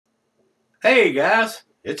Hey guys,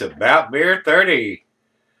 it's about beer 30.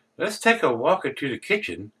 Let's take a walk into the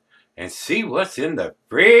kitchen and see what's in the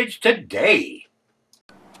fridge today.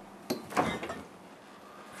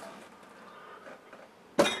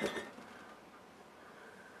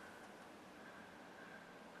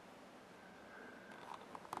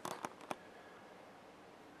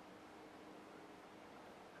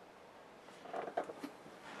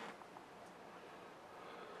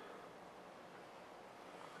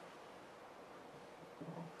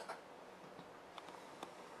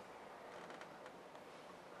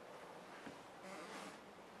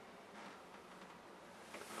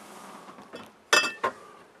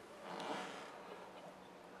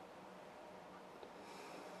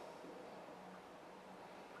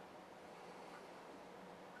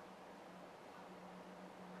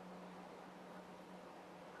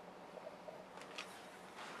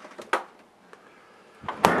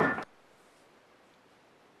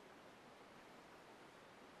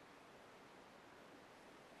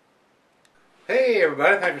 Hey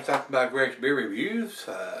everybody, thanks for stopping by Gregsbeerreviews.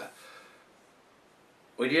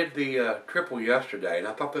 We did the triple yesterday, and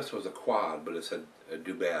I thought this was a quad, but it's a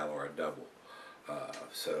Dubbel or a double.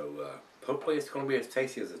 Hopefully it's going to be as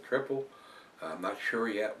tasty as a triple. I'm not sure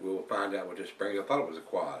yet. We'll find out with this spring. I thought it was a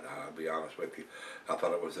quad, I'll be honest with you. I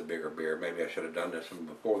thought it was a bigger beer. Maybe I should have done this one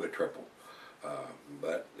before the triple.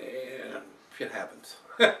 But shit happens.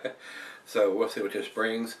 So we'll see what this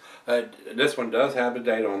brings. This one does have a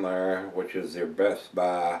date on there, which is their best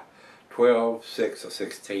by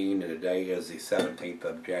 12/6/16, and the day is the 17th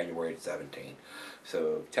of January 17.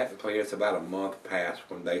 So technically it's about a month past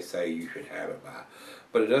when they say you should have it by.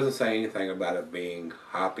 But it doesn't say anything about it being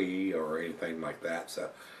hoppy or anything like that.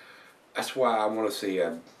 So that's why I want to see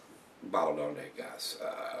a bottle on date, guys.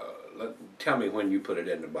 Tell me when you put it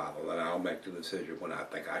in the bottle, and I'll make the decision when I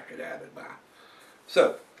think I should have it by.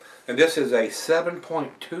 So, and this is a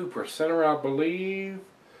 7.2%er, I believe.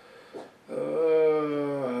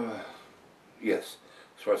 Yes,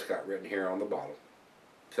 that's what it's got written here on the bottle.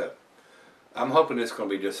 So, I'm hoping it's going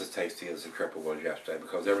to be just as tasty as the triple was yesterday,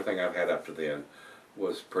 because everything I've had up to then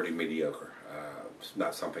was pretty mediocre. It's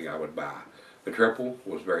not something I would buy. The triple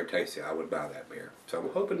was very tasty. I would buy that beer. So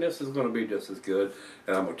I'm hoping this is going to be just as good,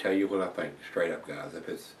 and I'm going to tell you what I think straight up, guys. If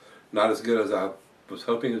it's not as good as I was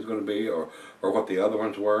hoping it was going to be, or what the other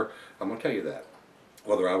ones were, I'm going to tell you that,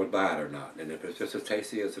 whether I would buy it or not. And if it's just as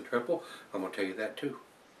tasty as the triple, I'm going to tell you that too.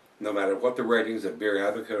 No matter what the ratings of Beer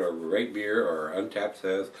Advocate or Rate Beer or Untapped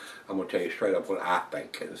says, I'm going to tell you straight up what I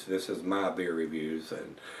think. This is my beer reviews,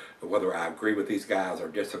 and whether I agree with these guys or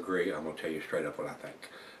disagree, I'm going to tell you straight up what I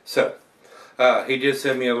think. So, he did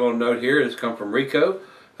send me a little note here. It's come from Rico,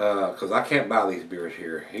 because I can't buy these beers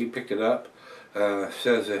here. He picked it up.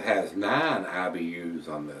 Says it has 9 IBUs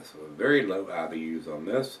on this. Very low IBUs on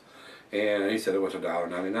this. And he said it was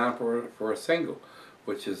 $1.99 for a single,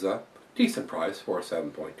 which is a decent price for a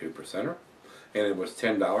 7.2%er. And it was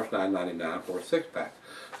 $10.99 for a 6-pack.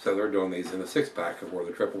 So they're doing these in a 6-pack where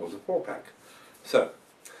the triple was a 4-pack. So,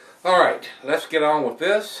 alright, let's get on with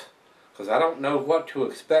this, because I don't know what to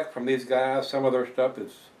expect from these guys. Some of their stuff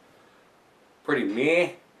is pretty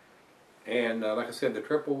meh. And like I said, the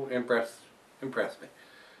triple impressed me.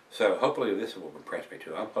 So hopefully this will impress me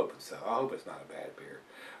too. I'm hoping so. I hope it's not a bad beer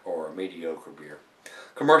or a mediocre beer.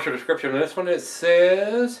 Commercial description on this one, it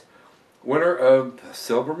says winner of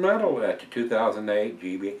silver medal at the 2008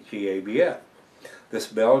 GABF. This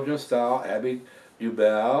Belgian style Abbey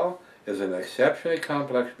Dubbel is an exceptionally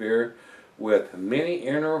complex beer with many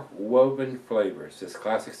interwoven flavors. This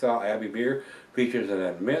classic style Abbey beer features an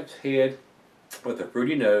immense head with a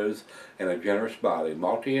fruity nose and a generous body.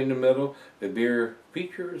 Malty in the middle, the beer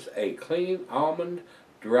features a clean almondy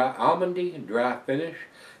dry finish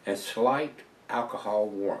and slight alcohol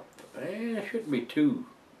warmth. And it shouldn't be too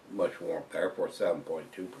much warmth there for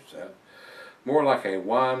 7.2%. More like a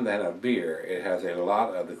wine than a beer. It has a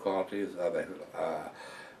lot of the qualities of a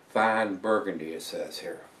fine burgundy, it says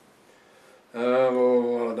here.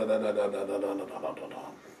 And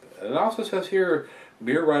it also says here,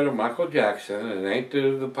 beer writer Michael Jackson, and it ain't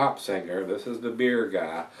the pop singer, this is the beer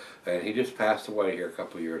guy, and he just passed away here a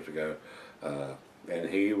couple of years ago, and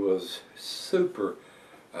he was super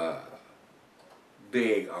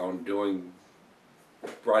big on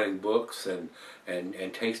writing books and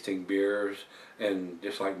tasting beers, and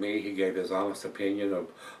just like me, he gave his honest opinion of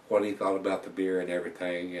what he thought about the beer and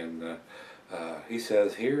everything. And he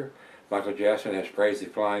says here, Michael Jackson has praised the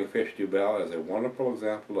Flying Fish Dubbel as a wonderful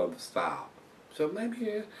example of the style. So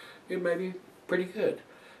maybe it may be pretty good. It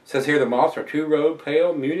says here the malts are 2 Road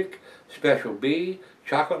Pale, Munich, Special B,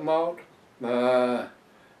 Chocolate Malt,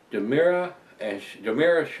 Demerara, and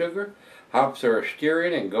Demerara sugar. Hops are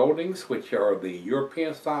Styrian and Goldings, which are the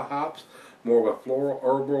European style hops, more of a floral,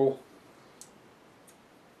 herbal,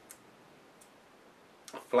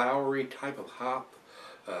 flowery type of hop,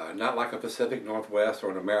 not like a Pacific Northwest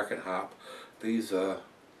or an American hop. These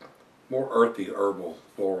more earthy, herbal,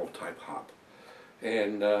 floral type hop.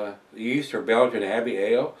 And the yeast are Belgian Abbey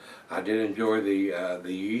Ale. I did enjoy the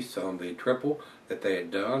yeast on the triple that they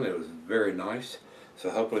had done. It was very nice. So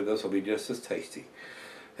hopefully this will be just as tasty.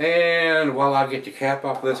 And while I get the cap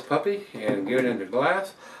off this puppy and get it in the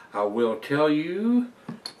glass, I will tell you,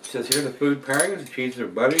 it says here the food pairings. The cheeses are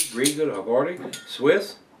Buddy, Grieger, Havarti,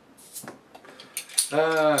 Swiss,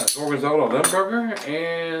 Gorgonzola, Limburger,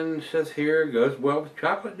 and it says here it goes well with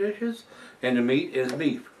chocolate dishes, and the meat is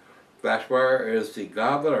beef. Glassware is the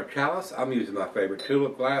goblet or chalice. I'm using my favorite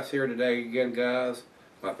tulip glass here today again, guys.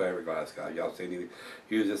 My favorite glass, guys. Y'all seen me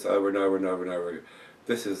use this over and over and over and over.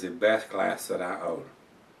 This is the best glass that I own.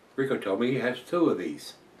 Rico told me he has 2 of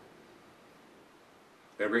these.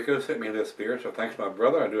 And Rico sent me this beer, so thanks to my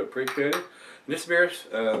brother. I do appreciate it. And this beer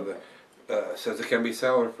says it can be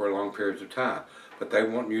cellared for long periods of time, but they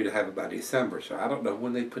want you to have it by December. So I don't know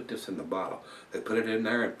when they put this in the bottle. They put it in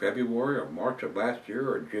there in February or March of last year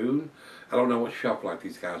or June. I don't know what shelf life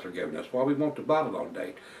these guys are giving us. Why we want the bottle on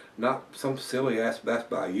date, not some silly ass Best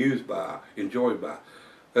Buy, used by, enjoyed by.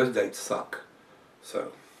 Those dates suck.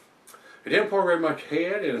 So it didn't pour very much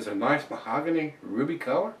head. It is a nice mahogany ruby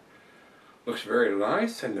color. Looks very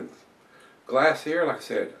nice. And the glass here, like I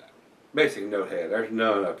said, basically no head. There's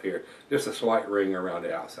none up here. Just a slight ring around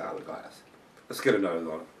the outside of the glass. Let's get a nose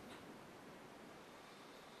on it.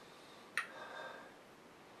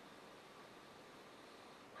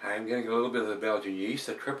 I am getting a little bit of the Belgian yeast.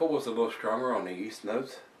 The triple was a little stronger on the yeast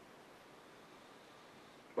notes,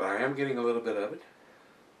 but I am getting a little bit of it.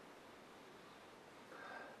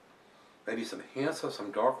 Maybe some hints of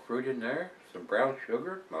some dark fruit in there, some brown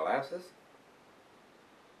sugar, molasses.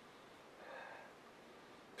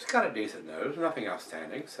 It's got a decent nose, nothing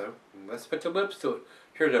outstanding, so let's put the lips to it.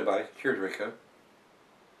 Cheers, everybody. Cheers, Rico.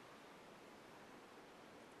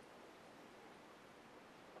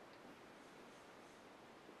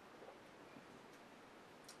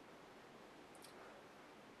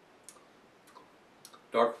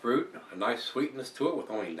 Dark fruit, a nice sweetness to it with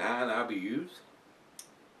only 9 IBUs.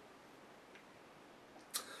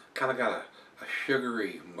 Kind of got a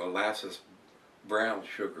sugary molasses brown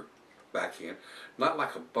sugar back in. Not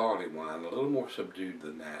like a barley wine, a little more subdued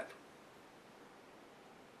than that.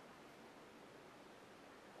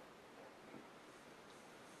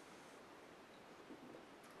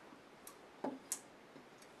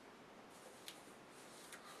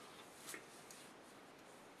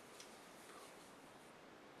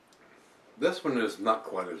 This one is not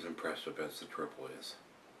quite as impressive as the triple is,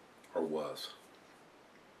 or was.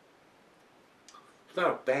 It's not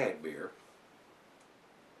a bad beer.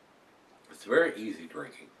 It's very easy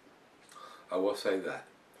drinking. I will say that.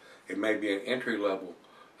 It may be an entry-level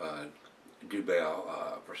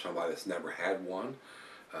Dubbel for somebody that's never had one.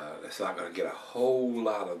 That's not going to get a whole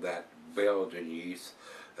lot of that Belgian yeast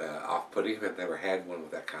off-putting if they've never had one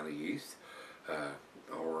with that kind of yeast.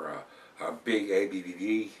 Or a big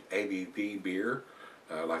ABV beer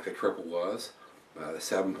like the triple was. The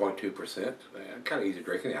 7.2%, kind of easy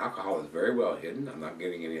drinking. The alcohol is very well hidden. I'm not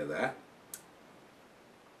getting any of that.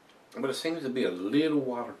 But it seems to be a little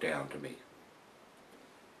watered down to me.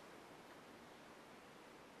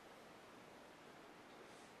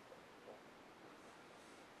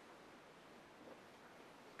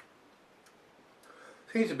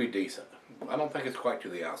 Seems to be decent. I don't think it's quite to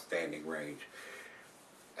the outstanding range.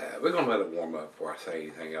 We're going to let it warm up before I say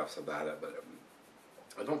anything else about it, but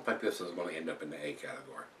I don't think this is going to end up in the A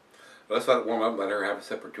category. But let's let it warm up, let her have a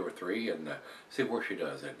sip or 2 or 3, and see where she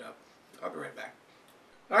does end up. I'll be right back.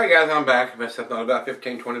 Alright guys, I'm back. I've been sitting on about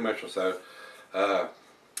 15-20 minutes or so.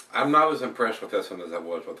 I'm not as impressed with this one as I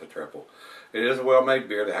was with the triple. It is a well-made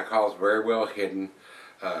beer. The alcohol is very well hidden.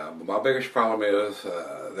 But my biggest problem is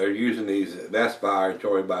they're using these Best Buy,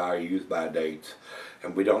 Enjoy By, Use By dates,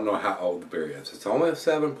 and we don't know how old the beer is. It's only a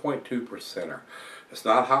 7.2%er. It's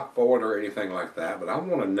not hop forward or anything like that, but I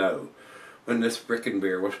want to know when this frickin'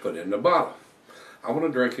 beer was put in the bottle. I want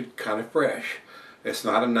to drink it kind of fresh. It's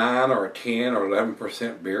not a 9 or a 10 or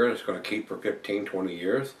 11% beer that's going to keep for 15, 20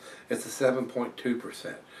 years. It's a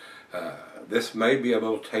 7.2%. This may be a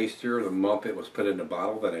little tastier the month it was put in the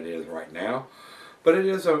bottle than it is right now, but it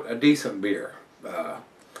is a decent beer.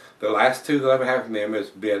 The last 2 that I've had from them has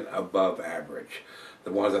been above average.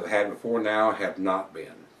 The ones I've had before now have not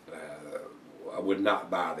been. I would not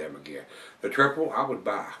buy them again. The triple, I would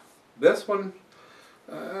buy. This one,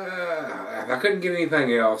 If I couldn't get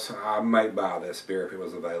anything else, I might buy this beer if it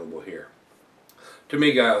was available here. To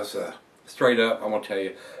me, guys, straight up, I'm going to tell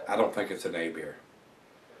you, I don't think it's an A beer.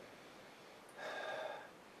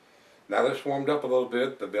 Now that it's warmed up a little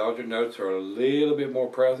bit, the Belgian notes are a little bit more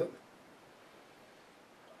present.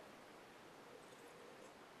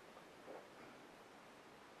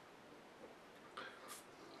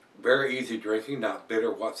 Very easy drinking, not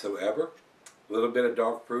bitter whatsoever. A little bit of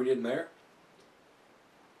dark fruit in there.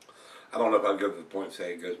 I don't know if I'd go to the point and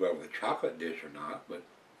say it goes well with a chocolate dish or not, but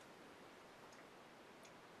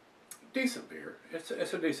decent beer. It's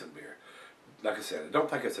a decent beer. Like I said, I don't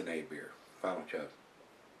think it's an A beer. Final chug.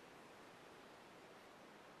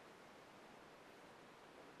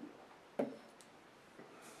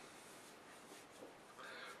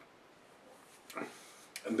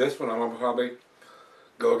 And this one I'm going to probably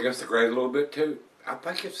go against the grain a little bit too. I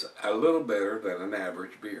think it's a little better than an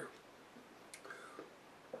average beer.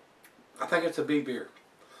 I think it's a B beer.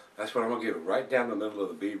 That's what I'm going to give it, right down the middle of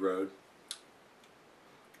the B road.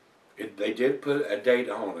 They did put a date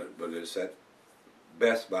on it, but it's at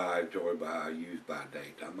Best By, Joy By, Used By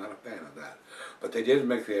date. I'm not a fan of that. But they did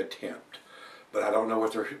make the attempt. But I don't know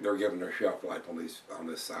what they're giving their shelf life on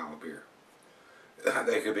this style of beer.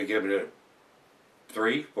 They could be giving it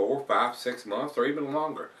 3, 4, 5, 6 months, or even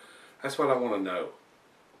longer. That's what I want to know.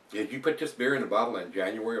 Did you put this beer in the bottle in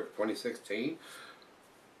January of 2016?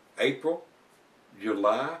 April?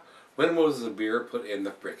 July? When was the beer put in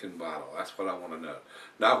the frickin' bottle? That's what I want to know.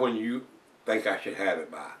 Not when you think I should have it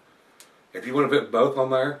by. If you want to put both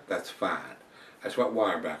on there, that's fine. That's what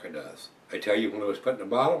Weyerbacher does. They tell you when it was put in the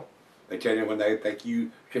bottle. They tell you when they think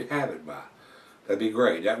you should have it by. That'd be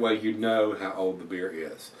great. That way you know how old the beer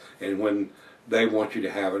is. And when they want you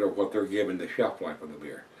to have it, or what they're giving the shelf life of the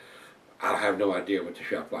beer. I have no idea what the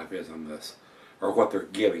shelf life is on this, or what they're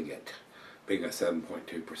giving it, being at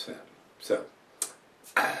 7.2%. So,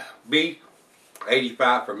 B,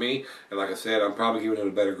 85 for me, and like I said, I'm probably giving it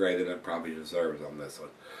a better grade than it probably deserves on this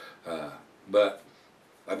one. But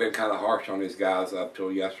I've been kind of harsh on these guys up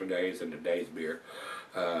till yesterday's and today's beer.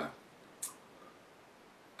 I've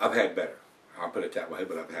had better. I'll put it that way,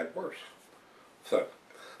 but I've had worse. So,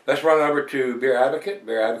 let's run over to Beer Advocate.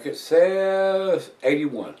 Beer Advocate says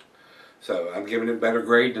 81. So I'm giving it a better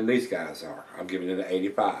grade than these guys are. I'm giving it an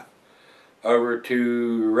 85. Over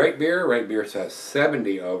to Rate Beer. Rate Beer says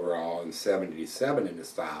 70 overall and 77 in the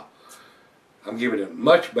style. I'm giving it a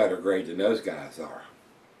much better grade than those guys are.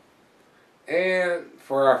 And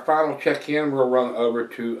for our final check-in, we'll run over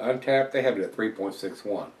to Untapped. They have it at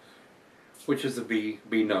 3.61, which is a B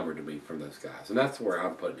number to me from those guys. And that's where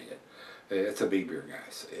I'm putting it. It's a B beer,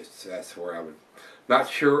 guys. That's where I would, not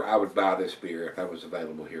sure I would buy this beer if that was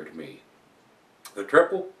available here to me. The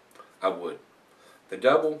triple, I would. The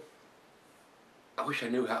double, I wish I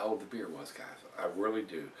knew how old the beer was, guys. I really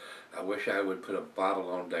do. I wish I would put a bottle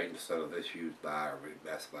on date instead of this Used By or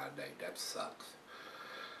Best By date. That sucks.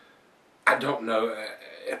 I don't know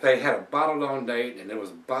if they had a bottled on date and it was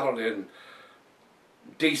bottled in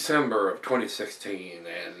December of 2016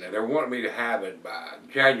 and they wanted me to have it by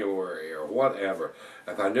January or whatever.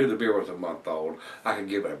 If I knew the beer was a month old, I could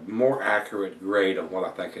give it a more accurate grade on what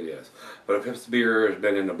I think it is. But if this beer has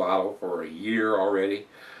been in the bottle for a year already,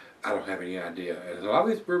 I don't have any idea. And a lot of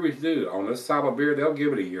these breweries do. On this style of beer, they'll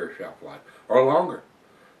give it a year shelf life or longer.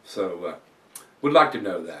 So, would like to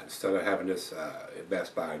know that instead of having this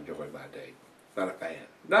Best By and Joy By date. Not a fan.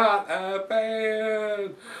 Not a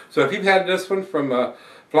fan. So if you've had this one from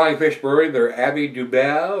Flying Fish Brewery, their Abbey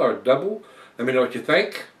Dubbel or Dubbel, let me know what you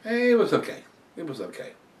think. Hey, it was okay. It was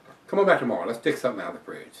okay. Come on back tomorrow. Let's take something out of the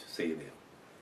fridge. See you then.